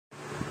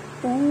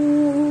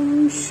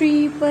ओम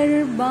श्री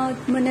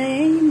परमात्मने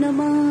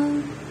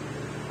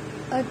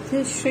नमः। अथ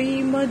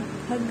श्रीमद्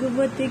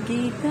भगवत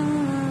गीता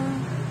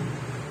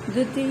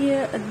द्वितीय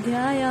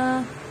अध्याय।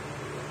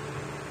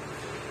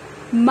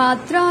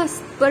 मात्रा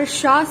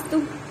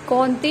स्पर्शास्तु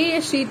कौन्तेय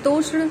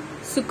शीतोष्ण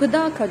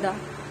सुखदा खदा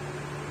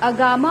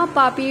अगामा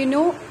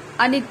पापिनो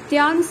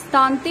अनित्यान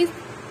स्थान्ति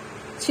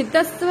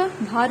चितस्व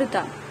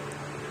भारता।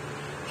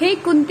 हे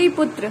कुंती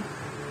पुत्र,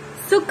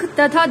 सुख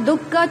तथा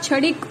दुख का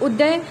क्षणिक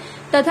उदय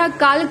तथा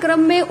कालक्रम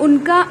में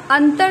उनका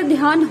अंतर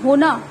ध्यान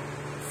होना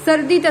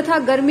सर्दी तथा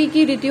गर्मी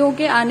की ऋतुओं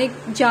के आने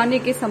जाने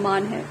के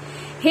समान है।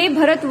 हे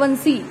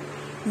भरतवंशी,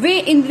 वे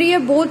इंद्रिय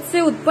बोध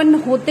से उत्पन्न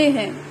होते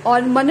हैं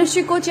और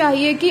मनुष्य को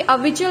चाहिए कि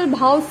अविचल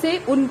भाव से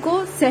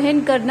उनको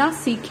सहन करना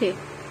सीखे।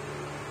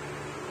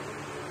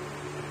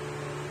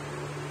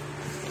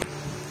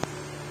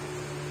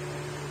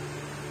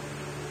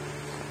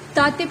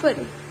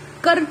 तात्पर्य: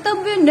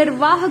 कर्तव्य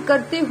निर्वाह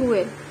करते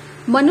हुए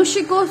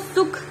मनुष्य को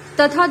सुख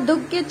तथा दुख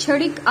के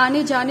क्षणिक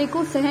आने जाने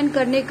को सहन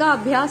करने का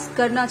अभ्यास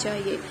करना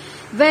चाहिए।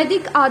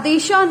 वैदिक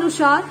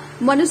आदेशानुसार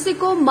मनुष्य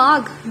को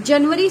माघ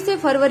जनवरी से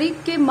फरवरी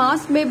के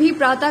मास में भी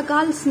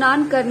प्रातःकाल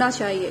स्नान करना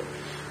चाहिए।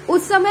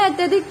 उस समय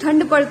अत्यधिक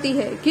ठंड पड़ती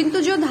है, किंतु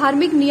जो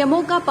धार्मिक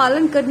नियमों का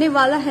पालन करने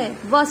वाला है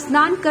वह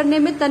स्नान करने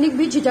में तनिक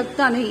भी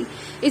झिझकता नहीं।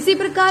 इसी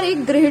प्रकार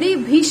एक गृहिणी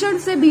भीषण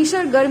से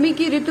भीषण गर्मी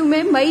की ऋतु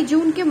में मई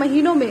जून के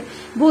महीनों में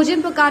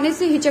भोजन पकाने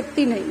से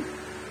हिचकती नहीं।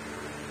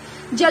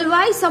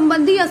 जलवायु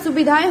संबंधी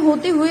असुविधाएं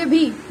होते हुए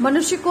भी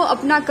मनुष्य को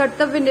अपना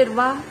कर्तव्य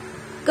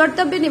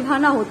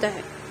निभाना होता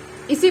है।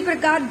 इसी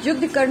प्रकार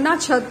युद्ध करना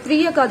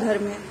क्षत्रिय का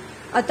धर्म है,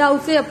 अतः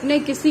उसे अपने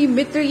किसी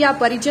मित्र या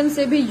परिजन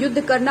से भी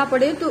युद्ध करना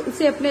पड़े तो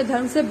उसे अपने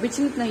धर्म से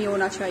विचलित नहीं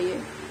होना चाहिए।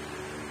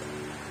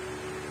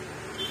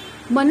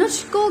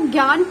 मनुष्य को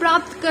ज्ञान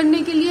प्राप्त करने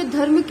के लिए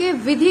धर्म के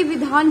विधि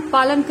विधान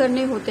पालन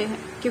करने होते हैं,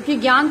 क्योंकि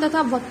ज्ञान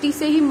तथा भक्ति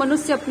से ही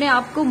मनुष्य अपने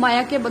आप को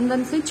माया के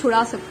बंधन से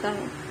छुड़ा सकता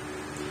है।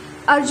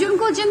 अर्जुन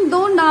को जिन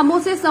दो नामों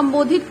से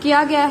संबोधित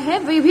किया गया है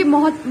वे भी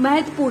बहुत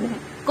महत्वपूर्ण हैं।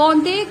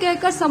 कौन्तेय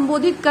कहकर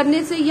संबोधित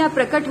करने से यह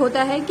प्रकट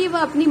होता है कि वह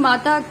अपनी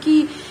माता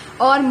की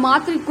और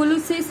मातृकुल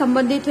से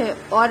संबंधित है,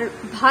 और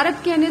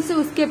भारत कहने से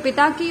उसके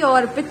पिता की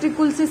और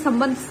पितृकुल से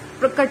संबंध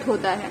प्रकट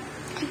होता है।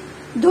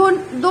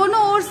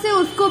 दोनों ओर से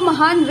उसको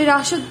महान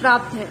विरासत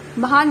प्राप्त है।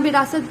 महान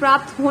विरासत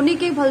प्राप्त होने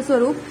के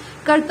फलस्वरूप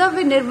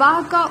कर्तव्य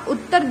निर्वाह का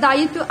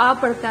उत्तरदायित्व आ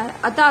पड़ता है,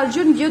 अतः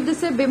अर्जुन युद्ध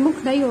से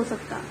विमुख नहीं हो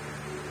सकता।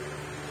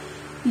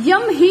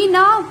 यम ही न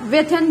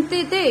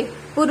व्यथन्ते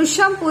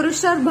पुरुषम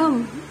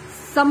पुरुषर्भम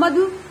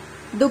समदु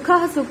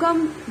दुखः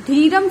सुखम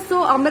धीरम सो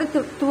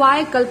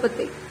अमृतत्वाय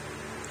कल्पते।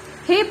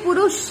 हे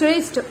पुरुष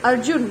श्रेष्ठ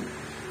अर्जुन,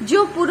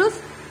 जो पुरुष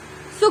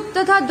सुख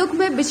तथा दुख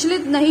में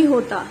विचलित नहीं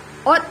होता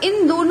और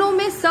इन दोनों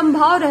में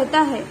समभाव रहता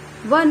है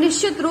वह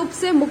निश्चित रूप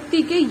से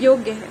मुक्ति के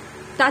योग्य है।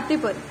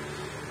 तात्पर्य: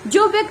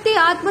 जो व्यक्ति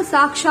आत्म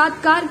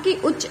साक्षात्कार की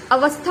उच्च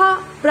अवस्था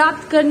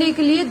प्राप्त करने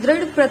के लिए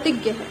दृढ़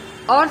प्रतिज्ञ है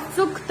और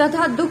सुख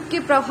तथा दुख के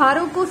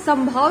प्रहारों को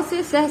समभाव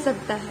से सह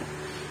सकता है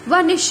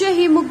वह निश्चय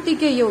ही मुक्ति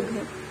के योग्य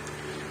है।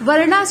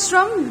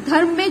 वर्णाश्रम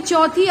धर्म में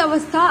चौथी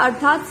अवस्था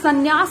अर्थात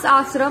संन्यास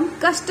आश्रम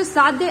कष्ट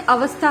साध्य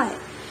अवस्था है,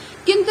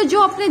 किंतु जो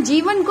अपने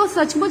जीवन को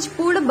सचमुच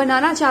पूर्ण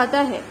बनाना चाहता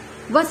है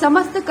वह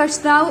समस्त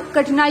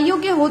कठिनाइयों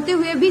के होते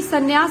हुए भी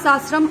संन्यास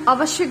आश्रम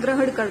अवश्य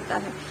ग्रहण करता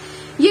है।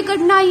 ये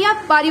कठिनाइयां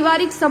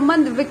पारिवारिक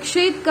संबंध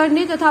विच्छेद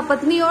करने तथा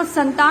पत्नी और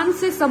संतान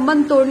से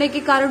संबंध तोड़ने के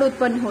कारण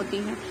उत्पन्न होती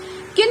हैं,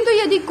 किंतु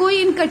यदि कोई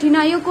इन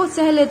कठिनाइयों को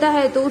सह लेता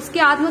है तो उसके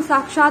आत्म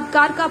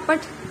साक्षात्कार का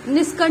पथ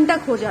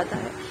निष्कंटक हो जाता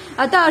है।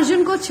 अतः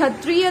अर्जुन को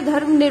क्षत्रिय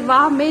धर्म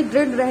निर्वाह में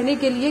दृढ़ रहने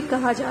के लिए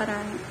कहा जा रहा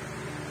है।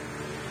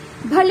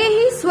 भले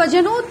ही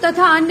स्वजनों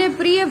तथा अन्य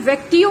प्रिय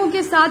व्यक्तियों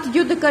के साथ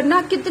युद्ध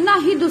करना कितना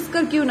ही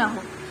दुष्कर क्यों न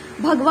हो,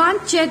 भगवान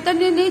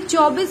चैतन्य ने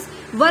 24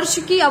 वर्ष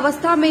की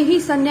अवस्था में ही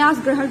संन्यास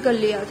ग्रहण कर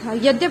लिया था।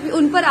 यद्यपि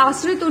उन पर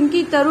आश्रित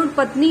उनकी तरुण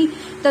पत्नी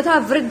तथा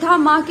वृद्धा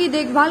माँ की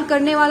देखभाल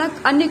करने वाला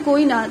अन्य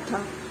कोई न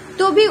था,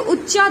 तो भी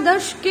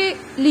उच्चादर्श के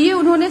लिए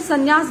उन्होंने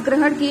संन्यास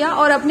ग्रहण किया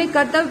और अपने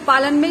कर्तव्य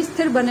पालन में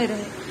स्थिर बने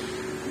रहे।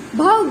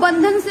 भव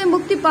बंधन से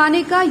मुक्ति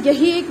पाने का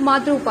यही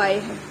एकमात्र उपाय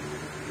है।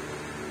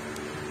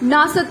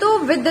 नासतो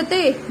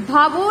विद्यते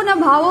भावो न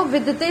भावो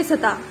विद्यते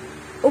सता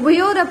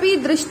उभयोरपि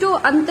दृष्टो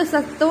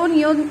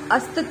अंतसक्तोन्योन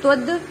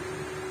अस्तित्वद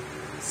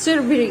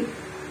सिरभिरी।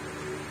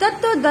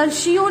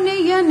 तत्वदर्शियों ने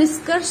यह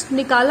निष्कर्ष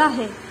निकाला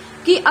है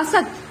कि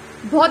असत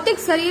भौतिक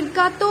शरीर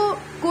का तो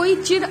कोई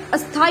चिर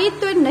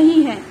अस्थायित्व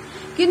नहीं है,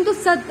 किंतु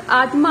सत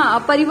आत्मा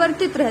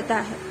अपरिवर्तित रहता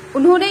है।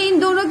 उन्होंने इन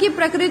दोनों की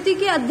प्रकृति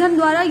के अध्ययन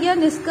द्वारा यह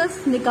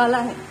निष्कर्ष निकाला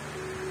है।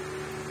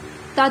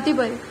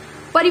 तात्पर्य: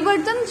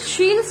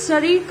 परिवर्तनशील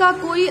शरीर का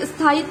कोई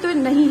स्थायित्व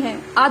नहीं है।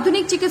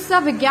 आधुनिक चिकित्सा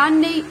विज्ञान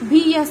ने भी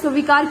यह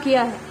स्वीकार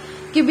किया है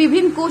कि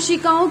विभिन्न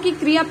कोशिकाओं की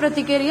क्रिया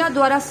प्रतिक्रिया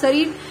द्वारा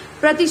शरीर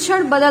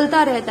प्रतिक्षण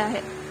बदलता रहता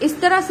है। इस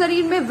तरह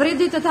शरीर में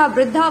वृद्धि तथा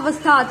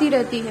वृद्धावस्था आती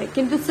रहती है,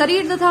 किंतु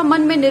शरीर तथा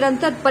मन में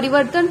निरंतर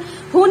परिवर्तन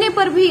होने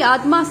पर भी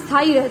आत्मा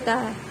स्थायी रहता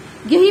है।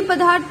 यही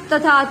पदार्थ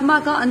तथा आत्मा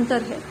का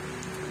अंतर है।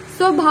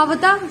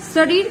 स्वभावतः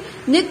शरीर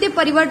नित्य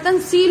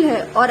परिवर्तनशील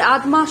है और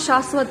आत्मा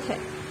शाश्वत है।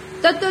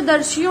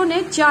 तत्वदर्शियों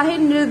ने चाहे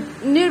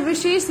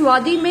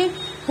निर्विशेषवादी में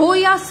हो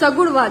या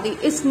सगुणवादी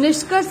इस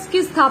निष्कर्ष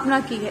की स्थापना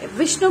की है।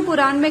 विष्णु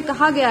पुराण में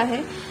कहा गया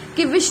है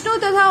कि विष्णु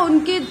तथा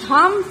उनके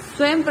धाम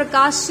स्वयं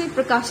प्रकाश से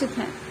प्रकाशित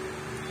हैं।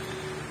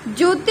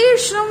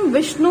 ज्योतिषम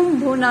विष्णु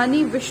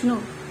भुवनानि विष्णु।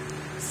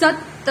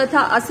 सत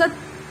तथा असत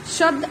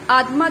शब्द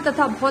आत्मा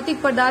तथा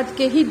भौतिक पदार्थ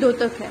के ही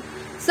द्योतक है।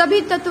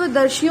 सभी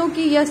तत्वदर्शियों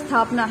की यह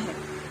स्थापना है।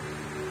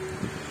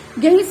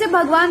 यहीं से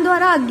भगवान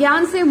द्वारा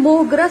अज्ञान से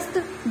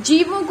मोहग्रस्त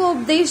जीवों को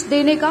उपदेश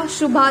देने का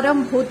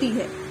शुभारंभ होती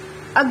है।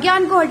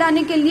 अज्ञान को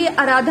हटाने के लिए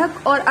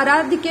आराधक और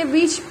आराध्य के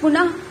बीच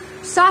पुनः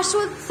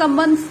शाश्वत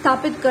संबंध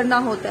स्थापित करना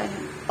होता है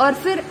और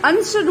फिर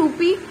अंश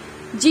रूपी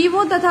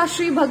जीवों तथा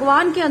श्री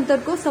भगवान के अंतर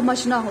को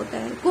समझना होता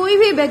है। कोई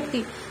भी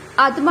व्यक्ति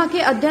आत्मा के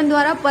अध्ययन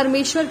द्वारा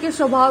परमेश्वर के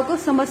स्वभाव को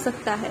समझ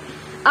सकता है।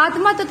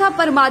 आत्मा तथा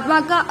परमात्मा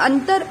का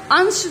अंतर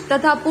अंश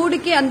तथा पूर्ण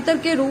के अंतर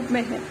के रूप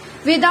में है।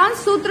 वेदांत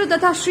सूत्र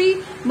तथा श्री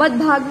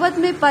मद्भागवत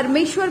में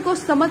परमेश्वर को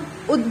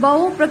समस्त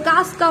उद्भवों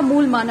प्रकाश का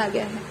मूल माना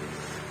गया है।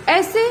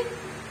 ऐसे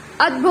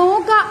अद्भुतों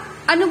का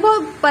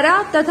अनुभव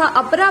परा तथा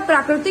अपरा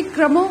प्राकृतिक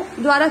क्रमों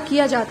द्वारा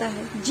किया जाता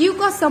है। जीव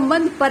का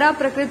संबंध परा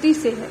प्रकृति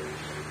से है,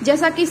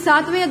 जैसा कि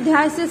 7वें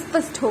अध्याय से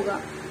स्पष्ट होगा।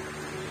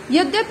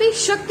 यद्यपि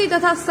शक्ति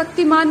तथा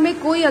शक्तिमान में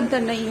कोई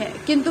अंतर नहीं है,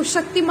 किंतु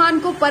शक्तिमान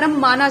को परम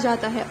माना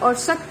जाता है और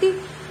शक्ति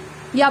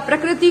या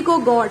प्रकृति को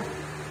गॉड।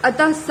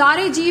 अतः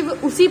सारे जीव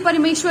उसी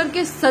परमेश्वर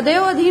के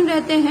सदैव अधीन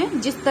रहते हैं,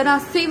 जिस तरह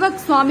सेवक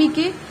स्वामी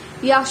के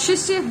या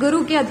शिष्य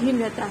गुरु के अधीन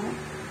रहता है।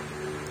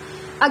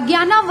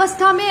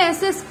 अज्ञानावस्था में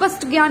ऐसे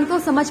स्पष्ट ज्ञान को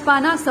समझ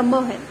पाना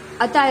असंभव है।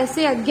 अतः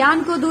ऐसे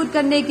अज्ञान को दूर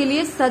करने के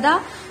लिए सदा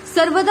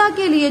सर्वदा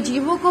के लिए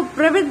जीवों को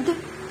प्रवृत्त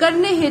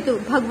करने हेतु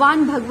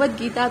भगवान भगवत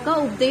गीता का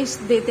उपदेश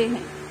देते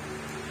हैं।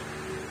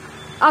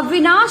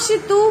 अविनाशी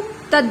तु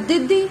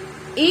तद्दिद्धि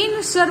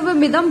येन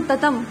सर्वमिदं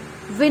ततम्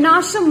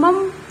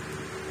विनाशमं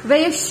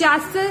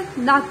वयस्यास्य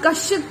न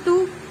कश्चित् तु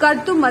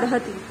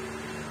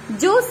कर्तुमर्हति।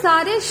 जो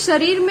सारे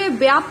शरीर में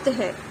व्याप्त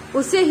है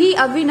उसे ही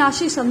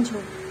अविनाशी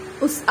समझो।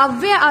 उस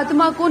अव्यय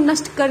आत्मा को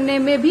नष्ट करने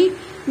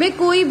में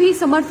कोई भी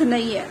समर्थ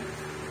नहीं है।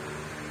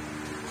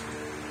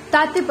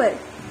 तात्पर्य,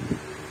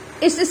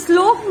 इस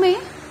श्लोक में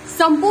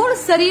संपूर्ण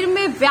शरीर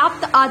में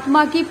व्याप्त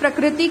आत्मा की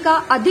प्रकृति का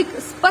अधिक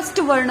स्पष्ट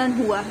वर्णन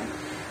हुआ है।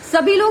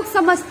 सभी लोग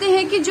समझते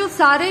हैं कि जो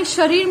सारे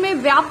शरीर में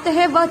व्याप्त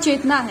है वह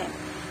चेतना है।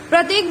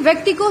 प्रत्येक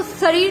व्यक्ति को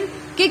शरीर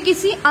के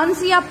किसी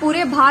अंश या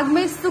पूरे भाग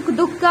में सुख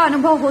दुख का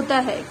अनुभव होता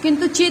है,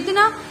 किंतु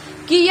चेतना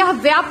कि यह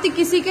व्याप्ति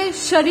किसी के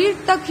शरीर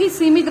तक ही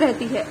सीमित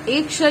रहती है।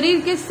 एक शरीर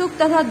के सुख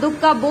तथा दुख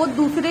का बोध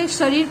दूसरे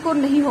शरीर को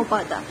नहीं हो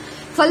पाता।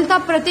 फलतः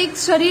प्रत्येक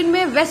शरीर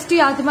में व्यष्टि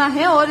आत्मा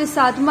है और इस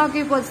आत्मा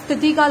की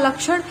उपस्थिति का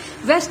लक्षण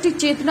व्यष्टि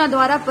चेतना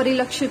द्वारा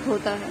परिलक्षित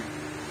होता है।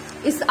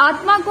 इस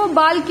आत्मा को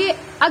बाल के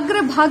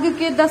अग्र भाग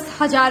के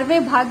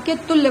 10,000वें भाग के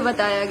तुल्य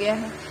बताया गया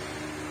है।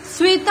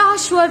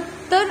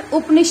 श्वेताश्वतर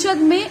उपनिषद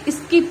में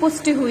इसकी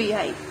पुष्टि हुई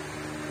है।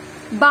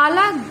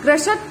 बाला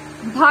ग्रसत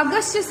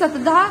भागस्य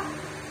सतधा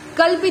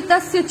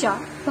कल्पितस्य च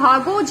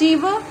भागो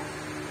जीव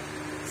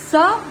स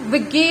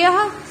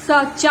विज्ञेयः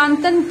स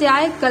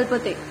चान्तन्त्याय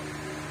कल्पते।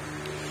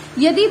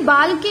 यदि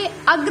बाल के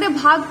अग्र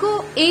भाग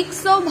को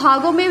 100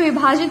 भागों में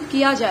विभाजित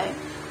किया जाए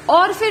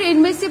और फिर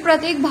इनमें से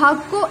प्रत्येक भाग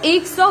को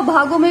 100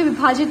 भागों में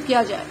विभाजित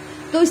किया जाए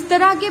तो इस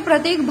तरह के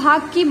प्रत्येक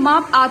भाग की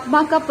माप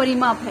आत्मा का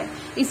परिमाप है।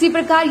 इसी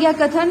प्रकार यह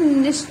कथन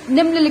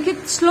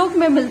निम्नलिखित श्लोक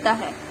में मिलता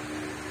है।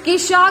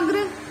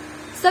 केशाग्र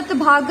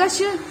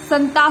सतभागस्य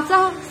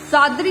संतासः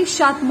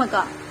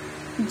सादृशात्मका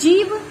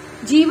जीव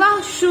जीवा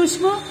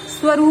सूक्ष्म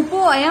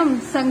स्वरूपो अयम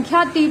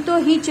संख्यातीतो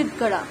ही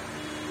चित्कड़ा।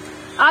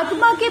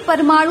 आत्मा के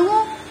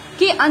परमाणुओं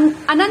के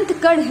अनंत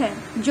कण है,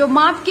 जो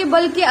माप के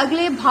बल के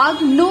अगले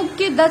भाग नोक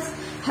के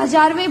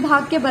 10,000वें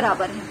भाग के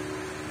बराबर है।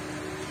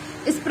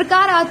 इस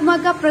प्रकार आत्मा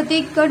का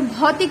प्रत्येक कण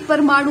भौतिक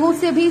परमाणुओं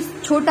से भी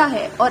छोटा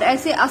है और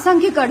ऐसे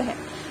असंख्य कण है।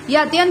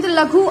 यह अत्यंत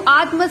लघु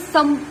आत्म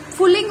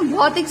संपुलिंग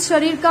भौतिक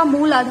शरीर का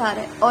मूल आधार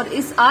है और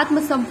इस आत्म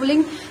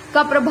संपुलिंग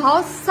का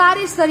प्रभाव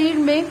सारे शरीर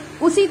में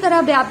उसी तरह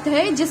व्याप्त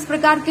है जिस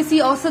प्रकार किसी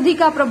औषधि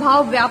का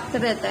प्रभाव व्याप्त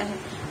रहता है।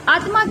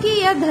 आत्मा की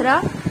यह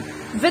धारा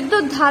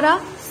विद्युत धारा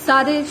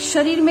सारे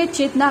शरीर में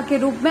चेतना के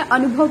रूप में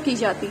अनुभव की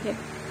जाती है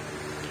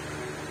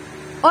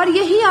और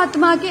यही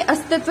आत्मा के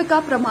अस्तित्व का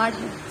प्रमाण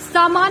है।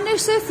 सामान्य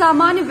से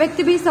सामान्य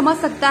व्यक्ति भी समझ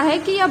सकता है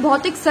कि यह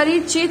भौतिक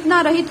शरीर चेतना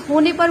रहित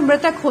होने पर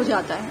मृतक हो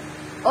जाता है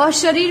और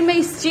शरीर में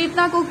इस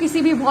चेतना को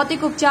किसी भी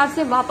भौतिक उपचार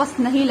से वापस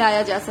नहीं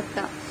लाया जा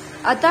सकता।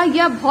 अतः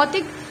यह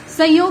भौतिक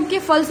संयोग के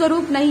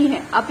फलस्वरूप नहीं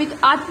है, अपितु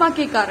आत्मा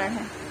के कारण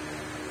है।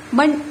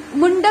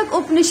 मुंडक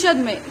उपनिषद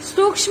में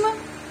सूक्ष्म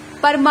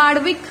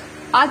परमाणविक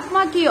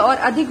आत्मा की ओर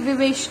अधिक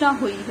विवेचना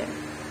हुई है।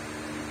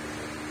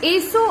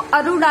 एसो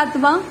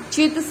अरुणात्मा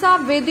चेतसा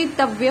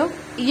वेदितव्य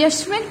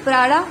यस्मिन्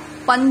प्राणा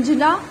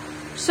पंजना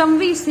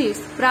संविशेष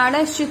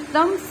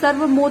प्राणश्चित्तम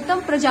सर्वमोतम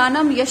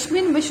प्रजानम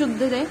यस्मिन्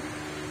विशुद्धे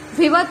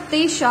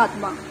विवत्तेश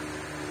आत्मा।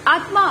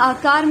 आत्मा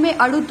आकार में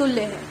अणु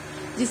तुल्य है,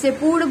 जिसे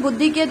पूर्ण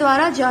बुद्धि के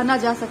द्वारा जाना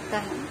जा सकता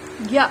है।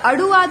 यह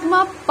अणु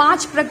आत्मा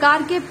 5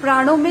 प्रकार के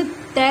प्राणों में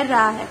तैर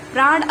रहा है।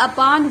 प्राण,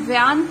 अपान,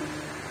 व्यान,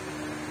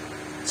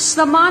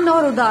 समान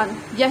और उदार।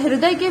 यह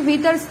हृदय के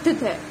भीतर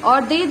स्थित है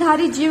और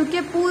देहधारी जीव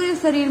के पूरे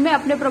शरीर में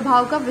अपने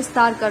प्रभाव का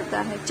विस्तार करता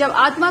है। जब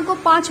आत्मा को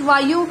 5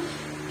 वायुओं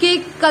के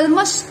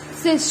कल्मश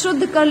से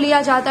शुद्ध कर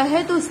लिया जाता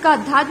है तो उसका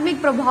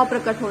आध्यात्मिक प्रभाव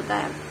प्रकट होता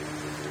है।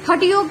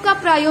 हठ योग का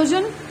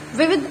प्रयोजन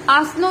विविध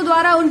आसनों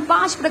द्वारा उन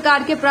 5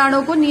 प्रकार के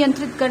प्राणों को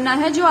नियंत्रित करना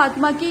है जो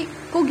आत्मा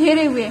को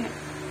घेरे हुए हैं।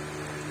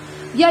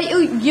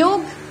 यह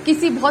योग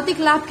किसी भौतिक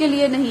लाभ के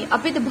लिए नहीं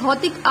अपितु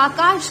भौतिक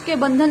आकाश के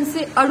बंधन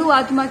से अणु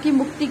आत्मा की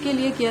मुक्ति के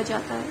लिए किया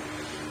जाता है।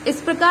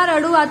 इस प्रकार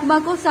अणु आत्मा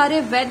को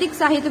सारे वैदिक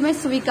साहित्य में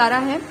स्वीकारा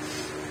है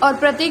और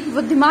प्रत्येक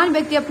बुद्धिमान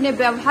व्यक्ति अपने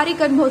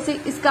व्यावहारिक अनुभव से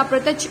इसका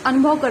प्रत्यक्ष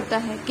अनुभव करता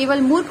है।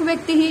 केवल मूर्ख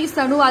व्यक्ति ही इस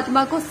अणु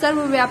आत्मा को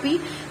सर्वव्यापी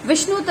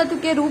विष्णु तत्व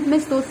के रूप में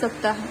सोच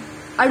सकता है।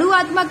 अणु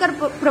आत्मा का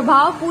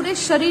प्रभाव पूरे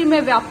शरीर में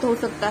व्याप्त हो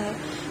सकता है।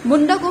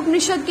 मुंडक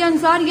उपनिषद के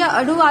अनुसार यह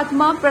अणु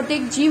आत्मा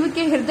प्रत्येक जीव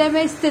के हृदय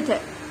में स्थित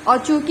है और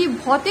चूंकि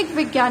भौतिक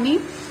विज्ञानी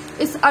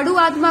इस अणु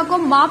आत्मा को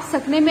माप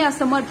सकने में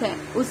असमर्थ है,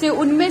 उसे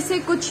उनमें से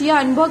कुछ यह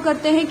अनुभव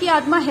करते हैं कि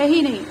आत्मा है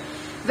ही नहीं।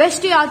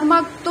 व्यष्टि आत्मा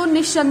तो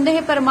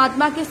निस्संदेह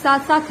परमात्मा के साथ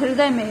साथ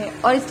हृदय में है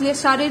और इसलिए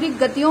शारीरिक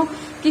गतियों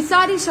की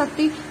सारी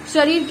शक्ति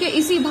शरीर के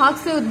इसी भाग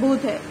से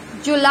उद्भूत है।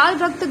 जो लाल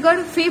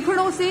रक्तगण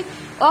फेफड़ों से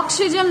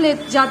ऑक्सीजन ले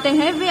जाते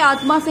हैं वे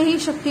आत्मा से ही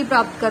शक्ति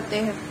प्राप्त करते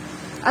हैं।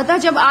 अतः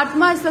जब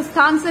आत्मा इस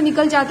स्थान से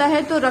निकल जाता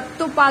है तो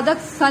रक्तोत्पादक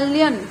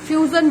संलयन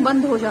फ्यूजन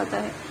बंद हो जाता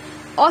है।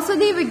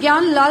 औषधि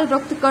विज्ञान लाल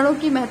रक्त कणों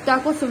की महत्ता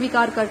को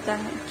स्वीकार करता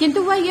है,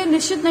 किंतु वह यह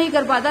निश्चित नहीं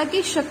कर पाता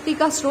कि शक्ति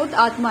का स्रोत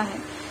आत्मा है।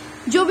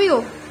 जो भी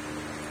हो,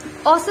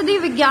 औषधि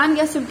विज्ञान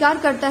यह स्वीकार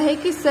करता है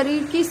कि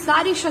शरीर की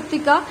सारी शक्ति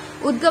का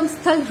उद्गम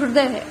स्थल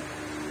हृदय है।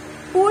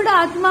 पूर्ण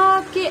आत्मा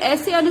के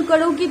ऐसे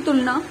अणुकणों की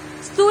तुलना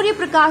सूर्य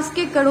प्रकाश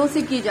के कणों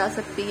से की जा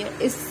सकती है।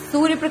 इस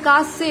सूर्य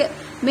प्रकाश से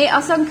में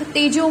असंख्य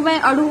तेजोमय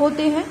अणु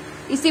होते हैं।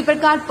 इसी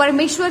प्रकार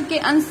परमेश्वर के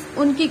अंश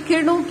उनकी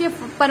किरणों के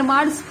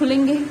परमाणु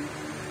स्फुलिंग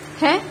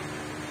है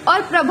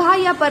और प्रभा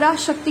या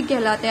पराशक्ति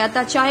कहलाते हैं।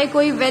 अतः चाहे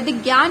कोई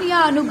वैदिक ज्ञान या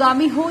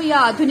अनुगामी हो या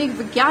आधुनिक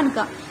विज्ञान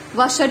का,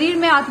 वह शरीर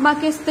में आत्मा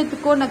के अस्तित्व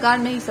को नकार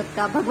नहीं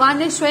सकता। भगवान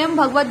ने स्वयं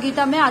भगवद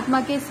गीता में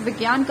आत्मा के इस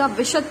विज्ञान का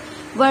विशद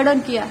वर्णन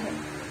किया है।